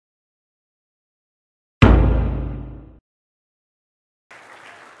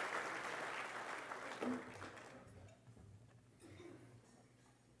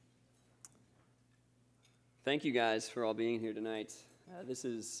Thank you guys for all being here tonight. This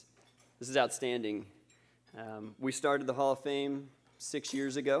is outstanding. We started the Hall of Fame 6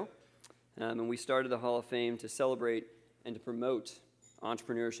 years ago, and we started the Hall of Fame to celebrate and to promote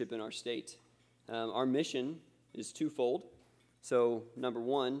entrepreneurship in our state. Our mission is twofold. So, number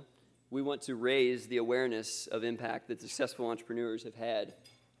one, we want to raise the awareness of impact that successful entrepreneurs have had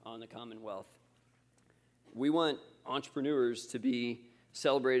on the Commonwealth. We want entrepreneurs to be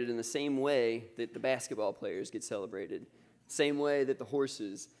celebrated in the same way that the basketball players get celebrated, same way that the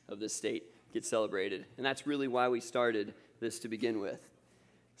horses of this state get celebrated. And that's really why we started this to begin with.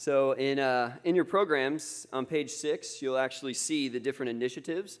 So in your programs on page 6, you'll actually see the different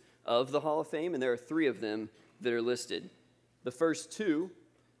initiatives of the Hall of Fame, and there are 3 of them that are listed. The first 2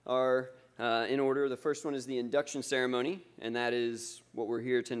 are in order. The first one is the induction ceremony, and that is what we're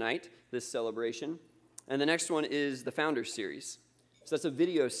here tonight, this celebration. And the next one is the Founders Series. So that's a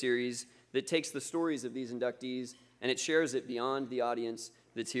video series that takes the stories of these inductees and it shares it beyond the audience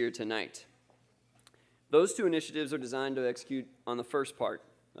that's here tonight. Those 2 initiatives are designed to execute on the first part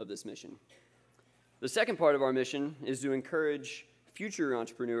of this mission. The second part of our mission is to encourage future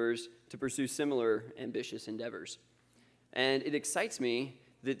entrepreneurs to pursue similar ambitious endeavors. And it excites me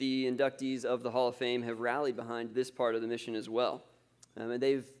that the inductees of the Hall of Fame have rallied behind this part of the mission as well. And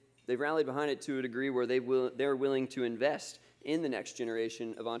they've rallied behind it to a degree where they're willing to invest in the next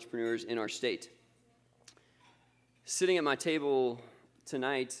generation of entrepreneurs in our state. Sitting at my table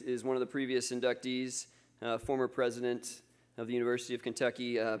tonight is one of the previous inductees, former president of the University of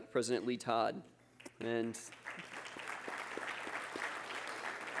Kentucky, President Lee Todd. And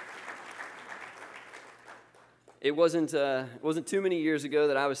it wasn't too many years ago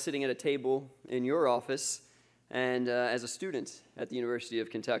that I was sitting at a table in your office, and as a student at the University of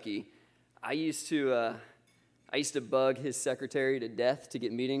Kentucky, I used to bug his secretary to death to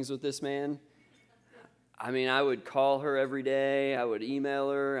get meetings with this man. I mean, I would call her every day, I would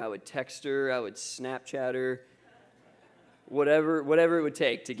email her, I would text her, I would Snapchat her, whatever it would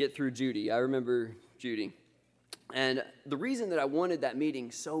take to get through Judy. I remember Judy. And the reason that I wanted that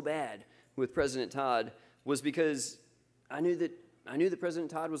meeting so bad with President Todd was because I knew that President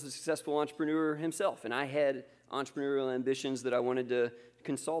Todd was a successful entrepreneur himself, and I had entrepreneurial ambitions that I wanted to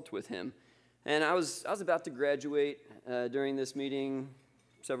consult with him. And I was about to graduate during this meeting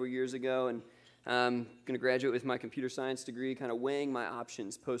several years ago, and I'm going to graduate with my computer science degree, kind of weighing my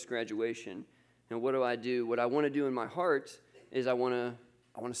options post-graduation. And what do I do? What I want to do in my heart is I want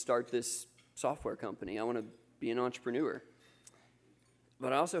to start this software company. I want to be an entrepreneur.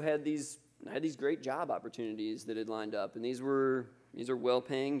 But I also had these great job opportunities that had lined up, and these are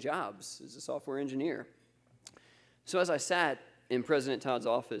well-paying jobs as a software engineer. So as I sat in President Todd's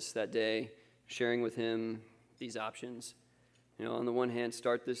office that day, sharing with him these options. On the one hand,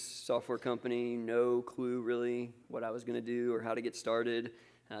 start this software company, no clue really what I was going to do or how to get started,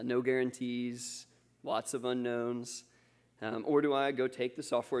 no guarantees, lots of unknowns. Or do I go take the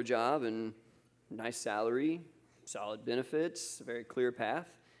software job and nice salary, solid benefits, a very clear path?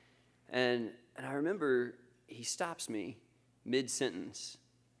 And I remember he stops me mid-sentence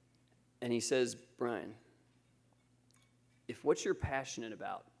and he says, "Brian, if what you're passionate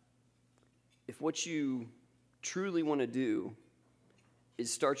about, if what you truly want to do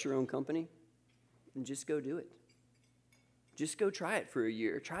is start your own company, then just go do it. Just go try it for a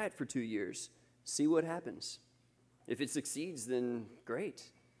year. Try it for 2 years. See what happens. If it succeeds, then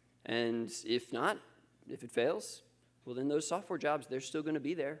great. And if not, if it fails, well, then those software jobs, they're still going to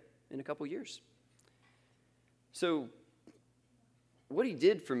be there in a couple years." So what he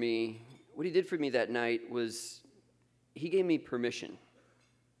did for me that night was he gave me permission.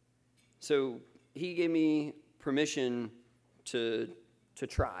 So he gave me permission to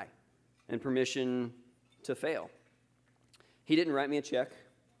try and permission to fail. He didn't write me a check.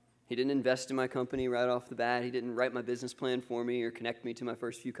 He didn't invest in my company right off the bat. He didn't write my business plan for me or connect me to my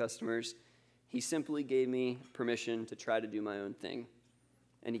first few customers. He simply gave me permission to try to do my own thing,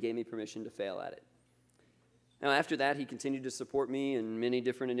 and he gave me permission to fail at it. Now, after that, he continued to support me in many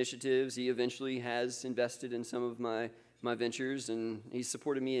different initiatives. He eventually has invested in some of my ventures, and he's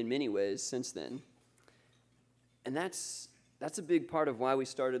supported me in many ways since then. And that's a big part of why we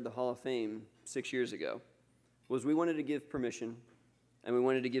started the Hall of Fame 6 years ago, was we wanted to give permission and we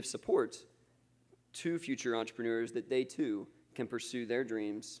wanted to give support to future entrepreneurs that they too can pursue their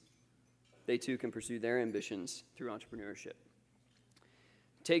dreams, they too can pursue their ambitions through entrepreneurship.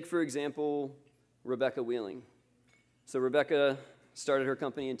 Take, for example, Rebecca Wheeling. So Rebecca started her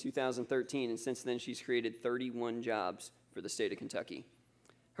company in 2013, and since then she's created 31 jobs for the state of Kentucky.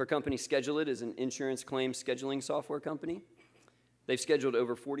 Her company, Schedule It, is an insurance claims scheduling software company. They've scheduled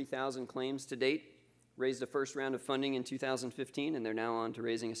over 40,000 claims to date, raised a first round of funding in 2015, and they're now on to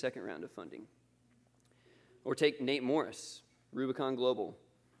raising a second round of funding. Or take Nate Morris, Rubicon Global.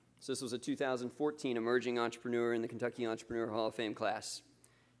 So this was a 2014 emerging entrepreneur in the Kentucky Entrepreneur Hall of Fame class.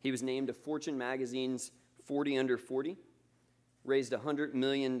 He was named to Fortune magazine's 40 Under 40, raised $100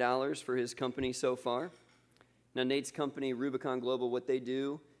 million for his company so far. Now, Nate's company, Rubicon Global, what they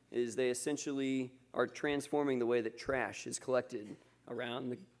do is they essentially are transforming the way that trash is collected around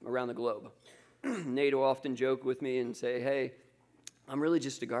the globe. Nate will often joke with me and say, hey, I'm really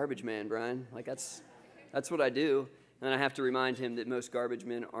just a garbage man, Brian. Like, that's what I do. And I have to remind him that most garbage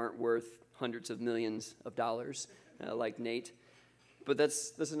men aren't worth hundreds of millions of dollars like Nate. But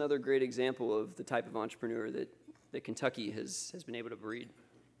that's another great example of the type of entrepreneur that Kentucky has been able to breed.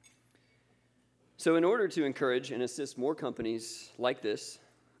 So in order to encourage and assist more companies like this,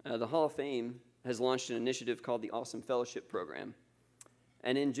 the Hall of Fame has launched an initiative called the Awesome Fellowship Program.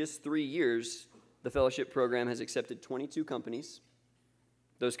 And in just 3 years, the fellowship program has accepted 22 companies.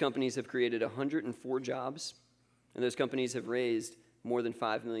 Those companies have created 104 jobs, and those companies have raised more than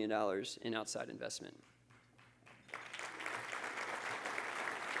 $5 million in outside investment.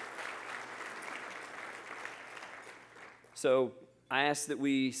 So I ask that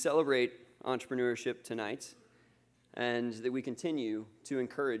we celebrate entrepreneurship tonight and that we continue to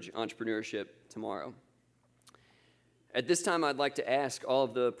encourage entrepreneurship tomorrow. At this time, I'd like to ask all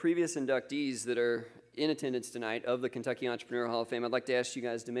of the previous inductees that are in attendance tonight of the Kentucky Entrepreneur Hall of Fame, I'd like to ask you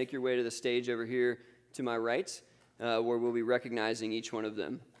guys to make your way to the stage over here to my right, where we'll be recognizing each one of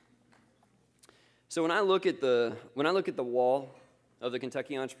them. So when I look at the wall of the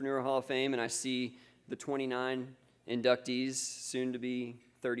Kentucky Entrepreneur Hall of Fame and I see the 29 inductees, soon to be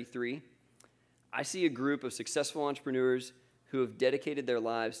 33, I see a group of successful entrepreneurs who have dedicated their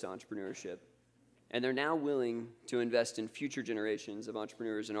lives to entrepreneurship, and they're now willing to invest in future generations of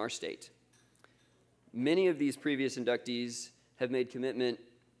entrepreneurs in our state. Many of these previous inductees have made commitment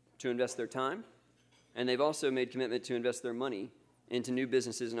to invest their time, and they've also made commitment to invest their money into new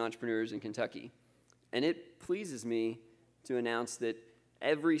businesses and entrepreneurs in Kentucky. And it pleases me to announce that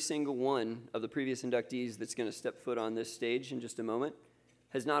every single one of the previous inductees that's going to step foot on this stage in just a moment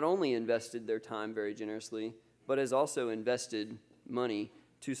has not only invested their time very generously, but has also invested money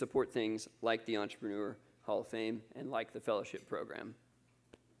to support things like the Entrepreneur Hall of Fame and like the fellowship program.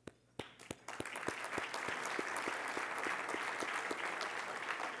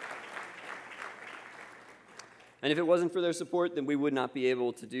 And if it wasn't for their support, then we would not be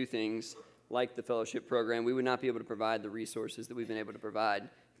able to do things like the fellowship program. We would not be able to provide the resources that we've been able to provide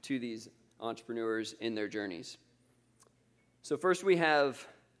to these entrepreneurs in their journeys. So first we have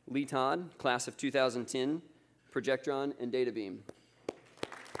Lee Todd, class of 2010, Projectron and DataBeam.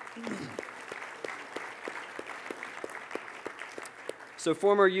 So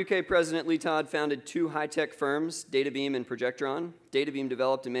former UK President Lee Todd founded two high-tech firms, DataBeam and Projectron. DataBeam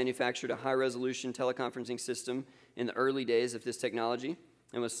developed and manufactured a high-resolution teleconferencing system in the early days of this technology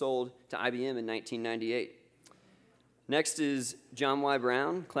and was sold to IBM in 1998. Next is John Y.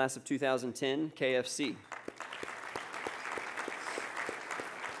 Brown, class of 2010, KFC.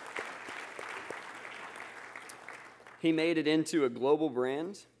 He made it into a global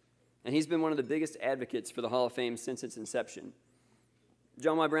brand, and he's been one of the biggest advocates for the Hall of Fame since its inception.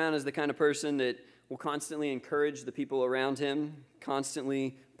 John Y. Brown is the kind of person that will constantly encourage the people around him,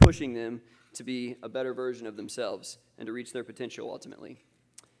 constantly pushing them to be a better version of themselves and to reach their potential ultimately.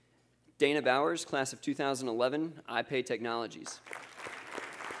 Dana Bowers, class of 2011, iPay Technologies.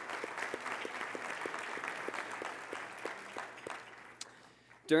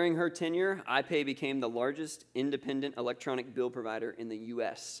 During her tenure, iPay became the largest independent electronic bill provider in the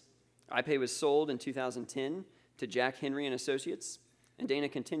U.S. iPay was sold in 2010 to Jack Henry & Associates, and Dana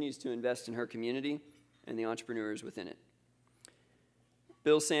continues to invest in her community and the entrepreneurs within it.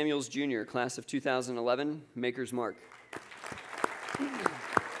 Bill Samuels Jr., class of 2011, Maker's Mark.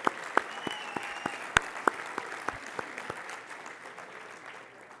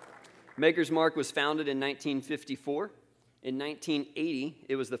 Maker's Mark was founded in 1954. In 1980,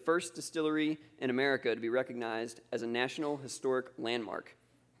 it was the first distillery in America to be recognized as a National Historic Landmark.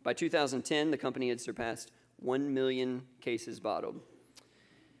 By 2010, the company had surpassed 1 million cases bottled.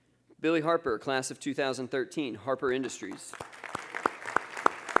 Billy Harper, class of 2013, Harper Industries.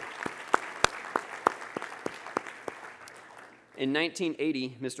 In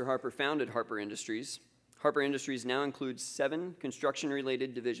 1980, Mr. Harper founded Harper Industries. Harper Industries now includes 7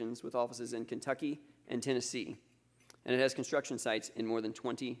 construction-related divisions with offices in Kentucky and Tennessee, and it has construction sites in more than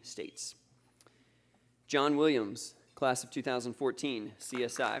 20 states. John Williams, class of 2014,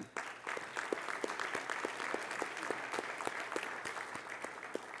 CSI.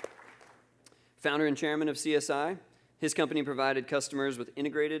 Founder and chairman of CSI, his company provided customers with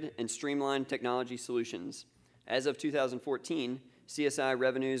integrated and streamlined technology solutions. As of 2014, CSI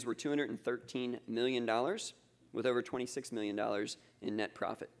revenues were $213 million, with over $26 million in net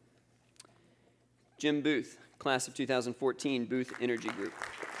profit. Jim Booth, class of 2014, Booth Energy Group.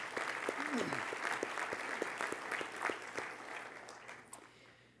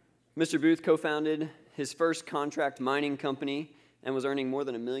 Mr. Booth co-founded his first contract mining company and was earning more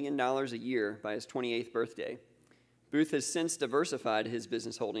than $1 million a year by his 28th birthday. Booth has since diversified his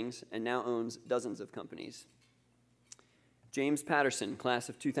business holdings and now owns dozens of companies. James Patterson, class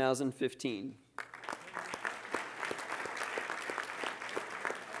of 2015.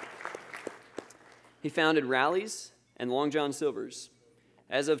 He founded Rallies and Long John Silver's.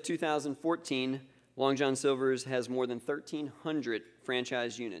 As of 2014, Long John Silver's has more than 1,300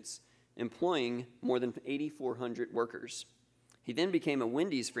 franchise units, employing more than 8,400 workers. He then became a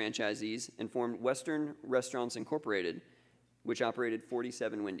Wendy's franchisee and formed Western Restaurants Incorporated, which operated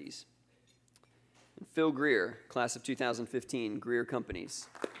 47 Wendy's. And Phil Greer, class of 2015, Greer Companies.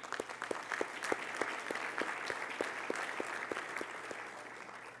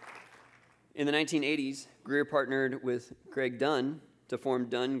 In the 1980s, Greer partnered with Greg Dunn to form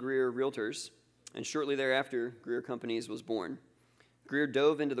Dunn Greer Realtors, and shortly thereafter, Greer Companies was born. Greer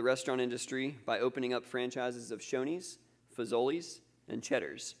dove into the restaurant industry by opening up franchises of Shoney's, Fazoli's, and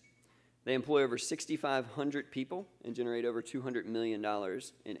Cheddar's. They employ over 6,500 people and generate over $200 million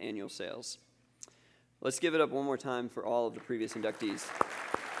in annual sales. Let's give it up one more time for all of the previous inductees.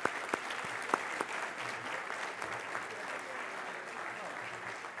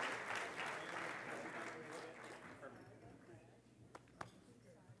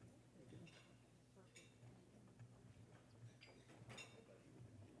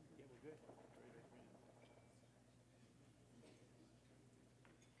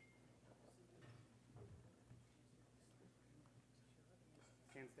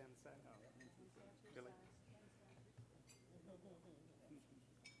 Hands down the side. Billy.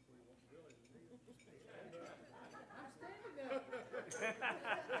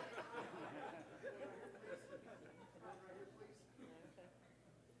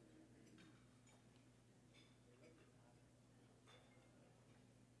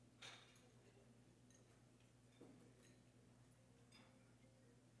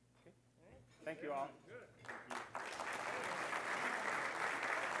 Thank you all.